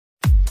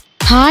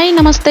Hi,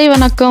 Namaste,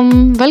 Vanakkam.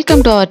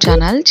 Welcome to our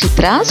channel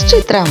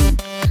chitraschitram.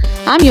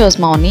 I'm yours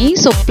Mauni,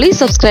 so please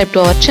subscribe to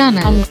our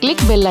channel and click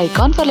bell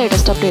icon for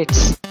latest updates.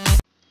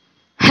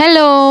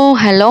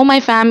 Hello my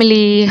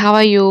family. How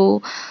are you?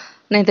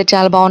 నేనైతే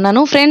చాలా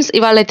బాగున్నాను friends.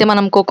 ఇవాళైతే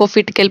మనం cocoa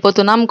ఫిట్కి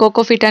వెళ్ళిపోతున్నాం.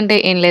 Coco peat అంటే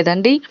ఏం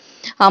లేదండి,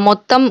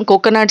 మొత్తం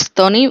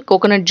కోకోనట్స్తోని,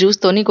 coconut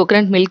జ్యూస్తోని,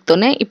 coconut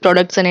మిల్క్తోనే ఈ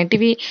ప్రొడక్ట్స్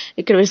అనేటివి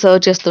ఇక్కడ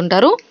సర్వ్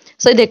చేస్తుంటారు.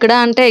 సో ఇది ఎక్కడ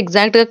అంటే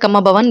ఎగ్జాక్ట్గా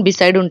కమ్మభవన్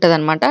బిసైడ్ ఉంటుంది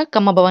అనమాట.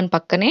 కమ్మభవన్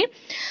పక్కనే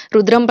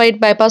రుద్రంపేట్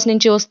బైపాస్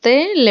నుంచి వస్తే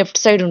లెఫ్ట్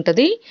సైడ్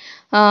ఉంటుంది,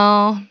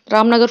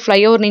 రామ్నగర్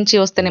ఫ్లైఓవర్ నుంచి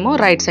వస్తేనేమో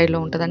రైట్ సైడ్లో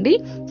ఉంటుందండి.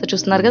 సో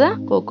చూస్తున్నారు కదా,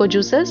 cocoa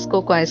juices,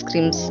 cocoa ice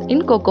creams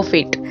in coco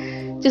peat.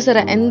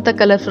 చూసారా ఎంత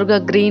కలర్ఫుల్గా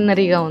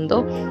గ్రీనరీగా ఉందో.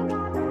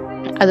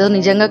 అదో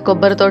నిజంగా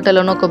కొబ్బరి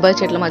తోటలోనో కొబ్బరి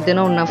చెట్ల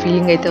మధ్యలో ఉన్న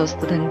ఫీలింగ్ అయితే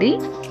వస్తుందండి.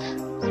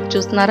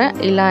 చూస్తున్నారా,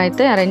 ఇలా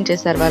అయితే అరేంజ్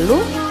చేశారు వాళ్ళు.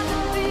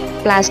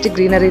 ప్లాస్టిక్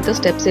గ్రీనరీతో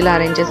స్టెప్స్ ఇలా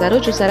అరేంజ్ చేశారు.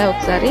 చూసారా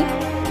ఒకసారి,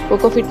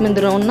 కోకో ఫిట్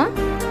మీద ఉన్న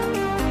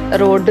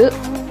రోడ్డు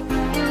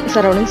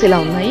సరౌండింగ్స్ ఇలా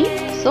ఉన్నాయి.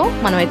 సో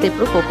మనమైతే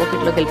ఇప్పుడు కోకో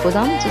ఫిట్లోకి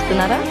వెళ్ళిపోదాం.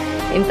 చూస్తున్నారా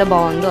ఎంత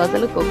బాగుందో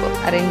అసలు కోకో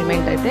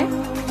అరేంజ్మెంట్ అయితే.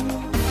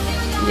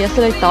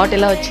 అసలు ఈ థాట్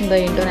ఎలా వచ్చిందో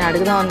ఏంటో నేను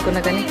అడుగుదాం అనుకున్నా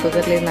కానీ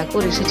కుదరలేదు నాకు.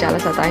 రిషి చాలా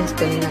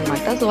సతాయిస్తుంది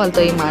అనమాట. సో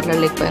వాళ్ళతో ఏం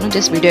మాట్లాడలేకపోయాను,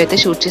 జస్ట్ వీడియో అయితే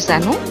షూట్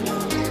చేశాను.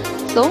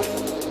 సో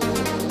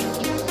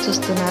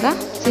చూస్తున్నారా,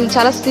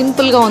 చాలా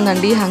సింపుల్గా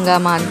ఉందండి.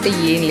 హంగామా అంటే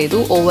ఏం లేదు,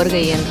 ఓవర్గా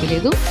ఏం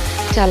అనిపించలేదు,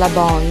 చాలా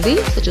బాగుంది.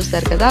 సో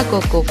చూస్తారు కదా,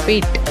 coco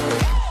peat,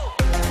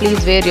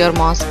 please where your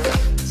mask.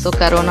 So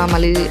corona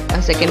మళ్ళీ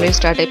సెకండ్ వేవ్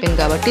స్టార్ట్ అయిపోయింది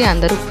కాబట్టి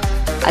అందరూ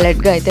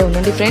అలర్ట్గా అయితే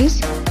ఉండండి ఫ్రెండ్స్.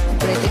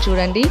 ఇప్పుడైతే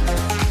చూడండి,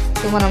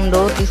 సో మనం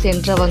డోర్ తీసి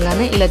ఎంటర్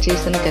అవ్వగానే ఇలా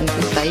చేస్తూనే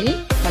కనిపిస్తాయి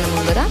మన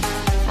ముందర.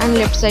 అండ్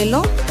లెఫ్ట్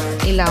సైడ్లో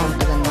ఇలా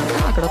ఉంటుంది అనమాట,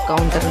 అక్కడ ఒక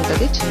కౌంటర్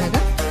ఉంటుంది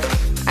చిన్నగా.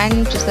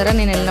 అండ్ చూసారా,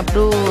 నేను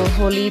వెళ్ళినప్పుడు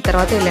హోలీ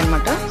తర్వాత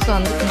వెళ్ళానమాట, సో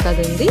అందుకు ఇంకా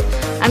అది ఉంది.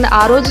 అండ్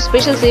ఆ రోజు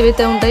స్పెషల్స్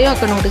ఏవైతే ఉంటాయో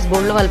అక్కడ నోటీస్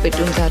బోర్డులో వాళ్ళు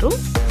పెట్టి ఉంటారు.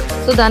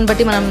 సో దాన్ని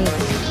బట్టి మనం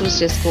చూస్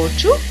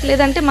చేసుకోవచ్చు,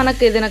 లేదంటే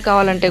మనకు ఏదైనా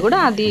కావాలంటే కూడా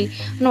అది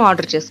మనం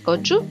ఆర్డర్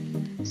చేసుకోవచ్చు.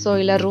 సో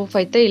ఇలా రూఫ్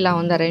అయితే ఇలా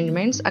ఉంది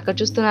అరేంజ్మెంట్స్. అక్కడ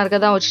చూస్తున్నారు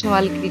కదా, వచ్చిన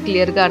వాళ్ళకి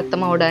క్లియర్గా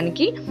అర్థం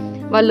అవడానికి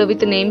వాళ్ళు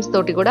విత్ నేమ్స్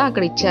తోటి కూడా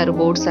అక్కడ ఇచ్చారు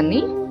బోర్డ్స్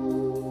అన్ని.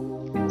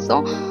 సో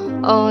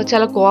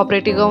చాలా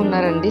కోఆపరేటివ్గా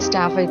ఉన్నారండి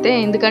స్టాఫ్ అయితే,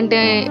 ఎందుకంటే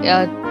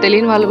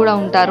తెలియని వాళ్ళు కూడా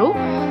ఉంటారు.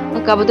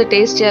 కాకపోతే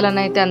టేస్ట్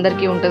చేయాలని అయితే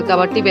అందరికీ ఉంటుంది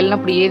కాబట్టి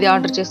వెళ్ళినప్పుడు ఏది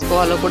ఆర్డర్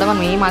చేసుకోవాలో కూడా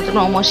మనం ఏమాత్రం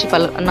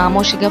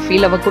నామోషిగా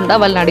ఫీల్ అవ్వకుండా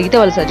వాళ్ళని అడిగితే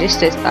వాళ్ళు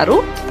సజెస్ట్ చేస్తారు.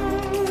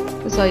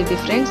 సో ఇది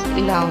ఫ్రెండ్స్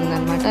ఇలా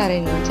ఉందన్నమాట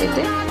అరేంజ్మెంట్స్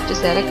అయితే.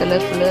 చూసారా,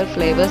 కలర్ఫుల్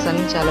ఫ్లేవర్స్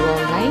అన్నీ చాలా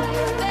బాగున్నాయి.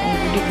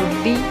 అండ్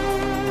గుడ్డి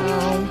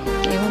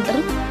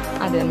ఏమంటారు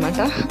అదే అనమాట.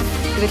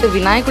 ఇక్కడైతే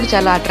వినాయకుడు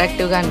చాలా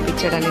అట్రాక్టివ్గా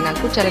అనిపించాడండి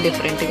నాకు, చాలా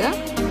డిఫరెంట్గా.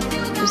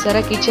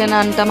 చూసారా, కిచెన్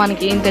అంతా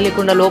మనకి ఏం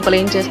తెలియకుండా లోపల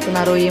ఏం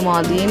చేస్తున్నారో ఏమో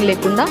అది ఏం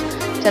లేకుండా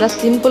చాలా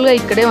సింపుల్గా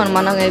ఇక్కడే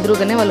మన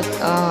ఎదురుగానే వాళ్ళు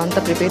అంతా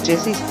ప్రిపేర్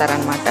చేసి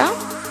ఇస్తారనమాట.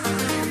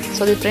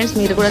 సో ఇది ఫ్రెండ్స్,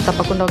 మీరు కూడా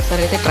తప్పకుండా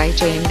ఒకసారి అయితే ట్రై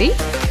చేయండి.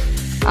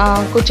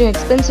 కొంచెం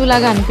ఎక్స్పెన్సివ్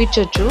లాగా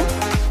అనిపించవచ్చు,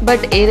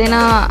 బట్ ఏదైనా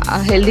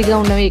హెల్దీగా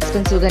ఉన్నవి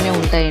ఎక్స్పెన్సివ్గానే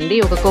ఉంటాయండి.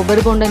 ఒక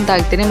కొబ్బరి బొండని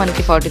తాగితేనే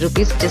మనకి 40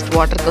 రూపీస్ జస్ట్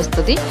వాటర్కి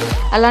వస్తుంది.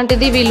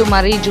 అలాంటిది వీళ్ళు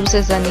మరీ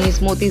జ్యూసెస్ అని,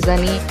 స్మూతీస్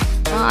అని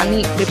అన్నీ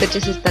ప్రిపేర్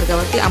చేసి ఇస్తారు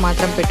కాబట్టి ఆ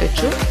మాత్రం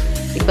పెట్టచ్చు,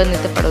 ఇబ్బంది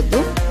అయితే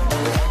పడొద్దు.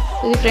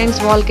 ఇది ఫ్రెండ్స్,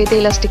 వాల్కి అయితే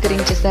ఇలా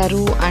స్టిక్కరింగ్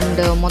చేశారు.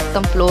 అండ్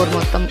మొత్తం ఫ్లోర్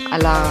మొత్తం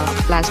అలా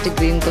ప్లాస్టిక్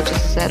గ్రీన్తో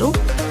చేసేసారు.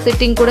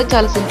 సెట్టింగ్ కూడా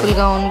చాలా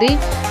సింపుల్గా ఉంది.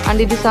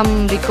 అండ్ ఇది సమ్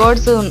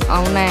రికార్డ్స్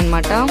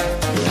ఉన్నాయన్నమాట,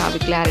 అవి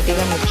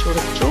క్లారిటీగా మీరు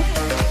చూడొచ్చు.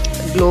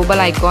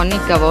 గ్లోబల్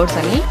ఐకానిక్ అవార్డ్స్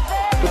అని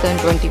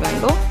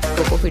 2021లో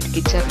కోకో ఫిట్కి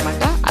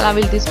ఇచ్చారనమాట. అలా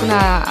వీళ్ళు తీసుకున్న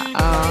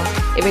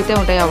ఏవైతే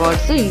ఉంటాయో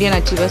అవార్డ్స్, ఇండియన్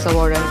అచీవర్స్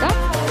అవార్డ్ అంట,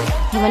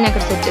 ఇవన్నీ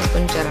అక్కడ సెట్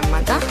చేసుకుని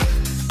ఇచ్చారనమాట.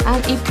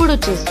 అండ్ ఇప్పుడు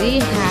వచ్చేసి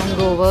హ్యాంగ్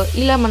ఓవర్,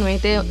 ఇలా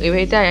మనమైతే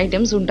ఏవైతే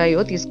ఐటమ్స్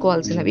ఉంటాయో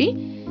తీసుకోవాల్సినవి,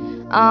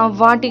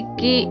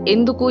 వాటికి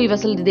ఎందుకు ఇవి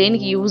అసలు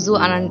దేనికి యూజ్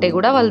అని అంటే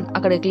కూడా వాళ్ళు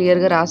అక్కడ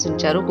క్లియర్గా రాసి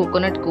ఉంచారు.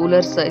 కోకోనట్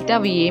కూలర్స్ అయితే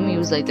అవి ఏమి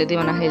యూజ్ అవుతుంది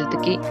మన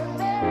హెల్త్కి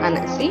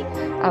అనేసి,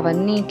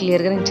 అవన్నీ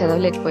క్లియర్గా నేను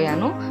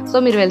చదవలేకపోయాను. సో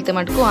మీరు వెళ్తే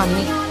మటుకు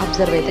అన్నీ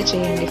అబ్జర్వ్ అయితే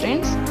చేయండి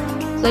ఫ్రెండ్స్.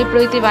 సో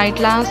ఇప్పుడైతే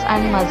weight loss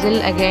and muscle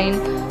again,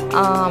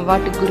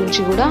 వాటి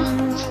గురించి కూడా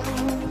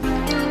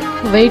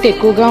వెయిట్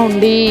ఎక్కువగా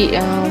ఉండి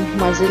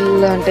మజిల్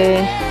అంటే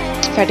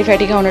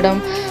ఫ్యాటీగా ఉండడం,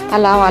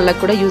 అలా వాళ్ళకు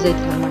కూడా యూజ్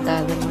అవుతుంది అనమాట,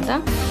 అదనమాట.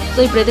 సో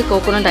ఇప్పుడైతే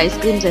కోకోనట్ ఐస్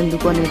క్రీమ్స్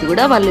ఎందుకు అనేది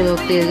కూడా వాళ్ళు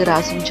క్లియర్గా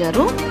రాసి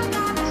ఉంచారు.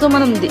 సో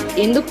మనం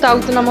ఎందుకు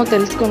తాగుతున్నామో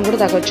తెలుసుకొని కూడా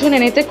తాగొచ్చు.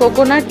 నేనైతే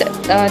కోకోనట్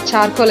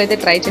చార్కోల్ అయితే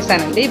ట్రై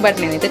చేశానండి, బట్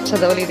నేనైతే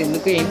చదవలేదు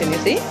ఎందుకు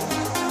ఏంటనేసి.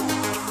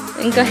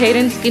 ఇంకా హెయిర్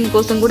అండ్ స్కిన్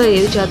కోసం కూడా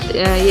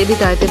ఏది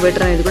తాగితే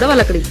బెటర్ అనేది కూడా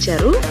వాళ్ళు అక్కడ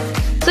ఇచ్చారు.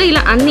 సో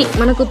ఇలా అన్నీ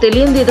మనకు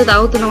తెలియంది ఏదో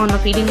తాగుతున్నాం అన్న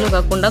ఫీలింగ్లో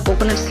కాకుండా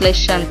కోకోనట్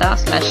స్లష్ అంట,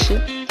 స్లష్.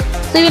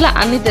 సో ఇలా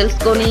అన్నీ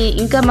తెలుసుకొని,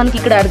 ఇంకా మనకి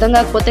ఇక్కడ అర్థం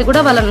కాకపోతే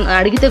కూడా వాళ్ళని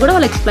అడిగితే కూడా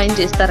వాళ్ళు ఎక్స్ప్లెయిన్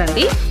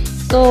చేస్తారండి.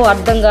 సో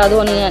అర్థం కాదు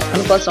అని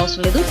అనుకోవాల్సిన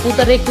అవసరం లేదు.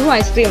 పూతరేకు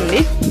ఐస్ క్రీమ్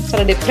ఉంది,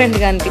 చాలా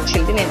డిఫరెంట్గా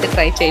అనిపించింది, నేనైతే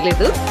ట్రై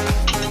చేయలేదు.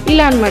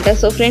 ఇలా అనమాట.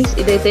 సో ఫ్రెండ్స్,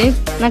 ఇదైతే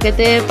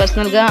నాకైతే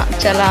పర్సనల్గా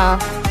చాలా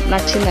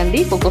నచ్చిందండి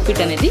కోకో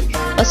ఫిట్ అనేది.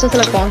 ఫస్ట్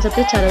అసలు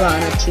కాన్సెప్ట్ చాలా బాగా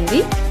నచ్చింది.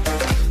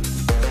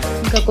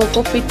 ఇంకా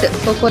coco peat,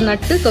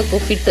 coconut, coco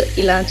peat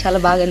ఇలా చాలా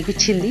బాగా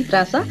అనిపించింది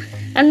ప్రాస.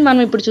 అండ్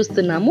మనం ఇప్పుడు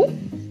చూస్తున్నాము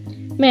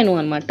మెనూ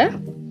అనమాట.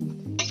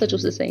 సో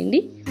చూసేసేయండి.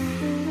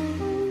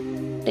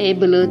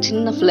 టేబుల్,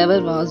 చిన్న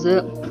ఫ్లవర్ వాజ్,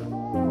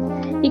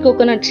 ఈ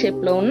కోకోనట్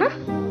షేప్లో ఉన్న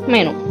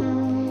మెనూ.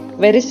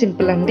 వెరీ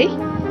సింపుల్ అండి.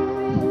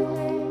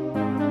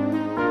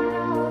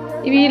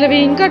 వీళ్ళవి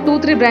ఇంకా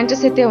 2-3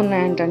 బ్రాంచెస్ అయితే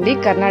ఉన్నాయంటండి.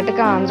 కర్ణాటక,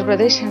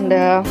 ఆంధ్రప్రదేశ్ అండ్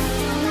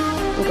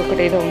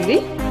ఇంకొకటి ఏదో ఉంది.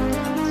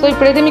 సో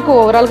ఇప్పుడైతే మీకు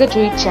ఓవరాల్గా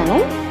చూపించాను.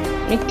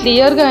 మీకు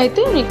క్లియర్గా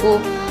అయితే మీకు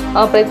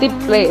ప్రతి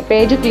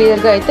పేజ్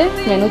క్లియర్గా అయితే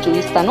నేను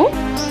చూపిస్తాను.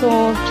 సో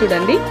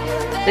చూడండి,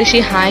 రిషి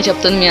హాయ్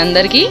చెప్తుంది మీ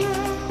అందరికీ.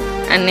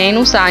 అండ్ నేను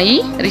సాయి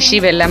రిషి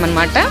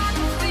వెళ్ళామన్నమాట.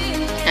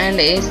 అండ్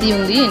ఏసీ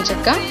ఉంది,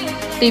 ఎంచక్క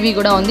టీవీ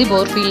కూడా ఉంది,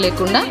 బోర్ ఫీల్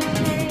లేకుండా.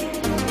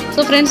 సో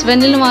ఫ్రెండ్స్,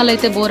 వెళ్ళిన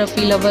వాళ్ళైతే బోర్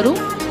ఫీల్ అవ్వరు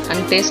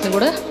అండ్ టేస్ట్ని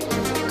కూడా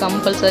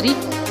కంపల్సరీ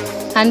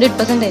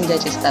 100%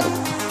 ఎంజాయ్ చేస్తారు.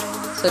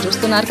 సో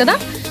చూస్తున్నారు కదా,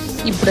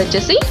 ఇప్పుడు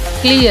వచ్చేసి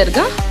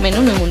క్లియర్గా మెనూ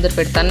మేము ముందర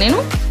పెడతాను నేను.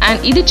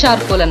 అండ్ ఇది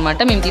చార్కోల్ అనమాట,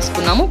 మేము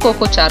తీసుకున్నాము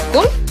కోకో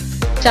చార్కోల్.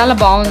 చాలా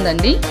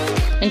బాగుందండి.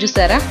 నేను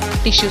చూసారా,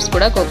 టిష్యూస్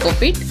కూడా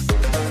కోకోఫిట్.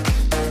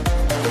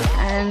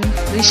 అండ్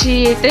రిషి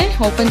అయితే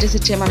ఓపెన్ చేసి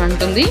ఇచ్చేయమని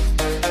అంటుంది.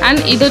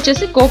 అండ్ ఇది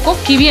వచ్చేసి కోకో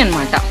కివి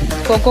అనమాట.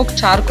 కోకో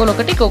చార్కోల్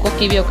ఒకటి, కోకో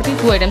కివి ఒకటి,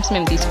 2 ఐటమ్స్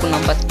మేము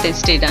తీసుకున్నాం ఫస్ట్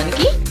టెస్ట్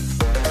చేయడానికి.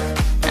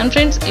 అండ్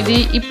ఫ్రెండ్స్, ఇది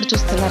ఇప్పుడు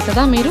చూస్తున్నారు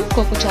కదా మీరు,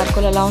 కోకో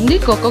చార్కోల్ అలా ఉంది,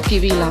 కోకో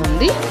కివి ఇలా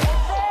ఉంది.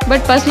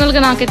 బట్ పర్సనల్గా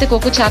నాకైతే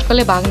కోకో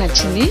చార్కోలే బాగా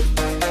నచ్చింది.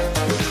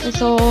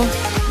 సో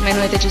మెనూ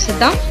అయితే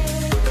చూసేద్దాం.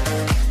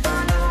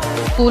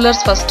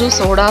 కూలర్స్ ఫస్ట్,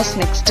 సోడాస్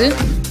నెక్స్ట్,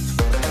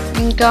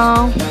 ఇంకా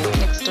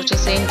నెక్స్ట్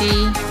వచ్చేసి ఏంటి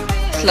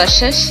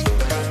స్లషెస్,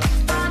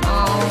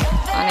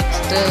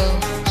 నెక్స్ట్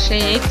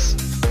షేక్స్,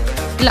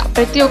 ఇలా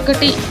ప్రతి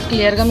ఒక్కటి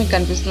క్లియర్గా మీకు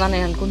కనిపిస్తుందని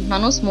నేను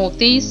అనుకుంటున్నాను.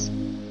 స్మూతీస్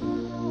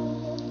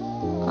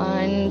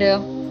అండ్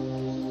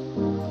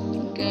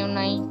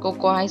ఇంకేమున్నాయి,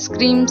 cocoa ice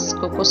creams,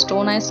 cocoa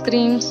stone ice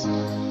creams,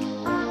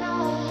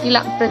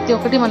 ఇలా ప్రతి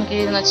ఒక్కటి మనకి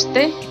ఏది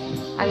నచ్చితే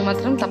అది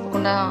మాత్రం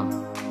తప్పకుండా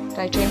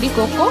ట్రై చేయండి.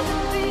 Cocoa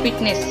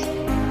fitness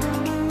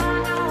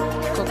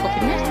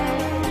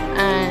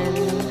and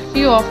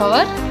few of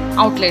our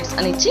outlets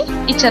అని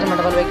ఇచ్చారన్నమాట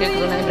వాళ్ళు,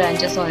 ఎక్కడ ఉన్నాయి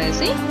బ్రాంచెస్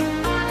అనేసి.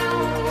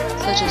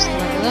 సో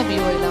చూస్తున్నారు కదా,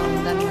 వ్యూ ఇలా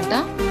ఉందన్నమాట.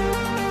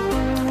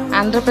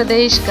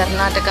 ఆంధ్రప్రదేశ్,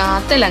 కర్ణాటక,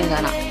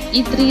 తెలంగాణ,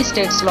 ఈ 3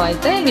 స్టేట్స్లో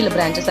అయితే వీళ్ళ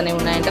బ్రాంచెస్ అనేవి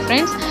ఉన్నాయంట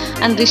ఫ్రెండ్స్.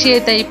 అండ్ రిషి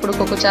అయితే ఇప్పుడు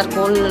కోకో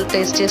చార్కోల్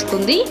టేస్ట్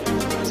చేస్తుంది.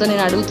 సో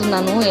నేను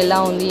అడుగుతున్నాను ఎలా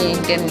ఉంది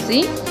ఏంటి అనేసి.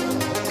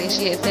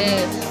 రిషి అయితే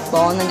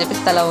బాగుందని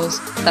చెప్పేసి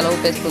తల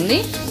ఊపేస్తుంది.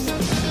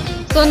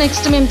 సో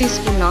నెక్స్ట్ మేము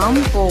తీసుకున్నాం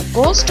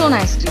కోకో స్టోన్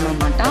ఐస్ క్రీమ్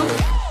అనమాట.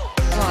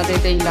 సో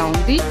అదైతే ఇలా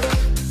ఉంది,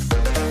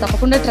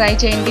 తప్పకుండా ట్రై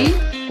చేయండి.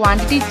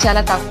 క్వాంటిటీ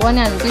చాలా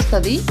తక్కువనే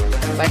అనిపిస్తుంది,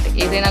 బట్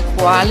ఏదైనా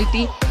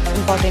క్వాలిటీ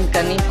ఇంపార్టెంట్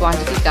కానీ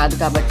క్వాంటిటీ కాదు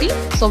కాబట్టి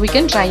so we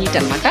can try it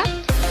అనమాట.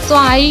 So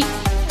I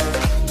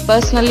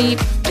personally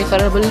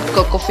preferable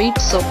cocopeat.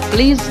 So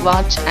please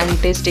watch and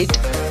taste it.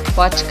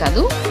 Watch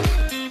కాదు,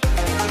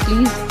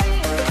 please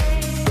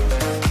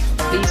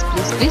please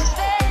please please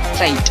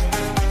try it.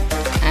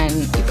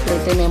 And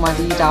ఇప్పుడైతే మేము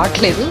అది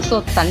రావట్లేదు, సో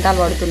తంటాలు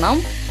పడుతున్నాం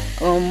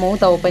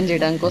మూత ఓపెన్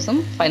చేయడం కోసం.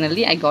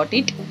 Finally I got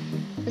it.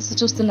 So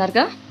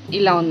చూస్తున్నారుగా,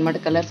 ఇలా ఉందన్నమాట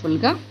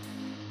కలర్ఫుల్గా.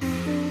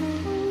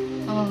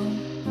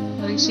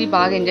 రిషి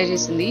బాగా ఎంజాయ్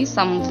చేసింది.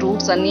 సమ్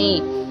ఫ్రూట్స్ అన్నీ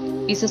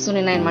పీసెస్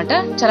ఉన్నాయన్నమాట.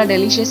 చాలా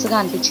డెలిషియస్గా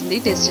అనిపించింది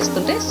టేస్ట్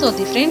చేస్తుంటే. సో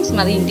ది ఫ్రెండ్స్,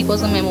 మరి ఇంటి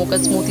కోసం మేము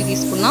ఒక స్మూతీ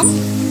తీసుకున్నాం.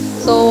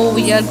 So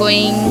we are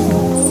going.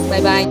 Bye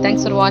bye,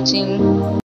 thanks for watching.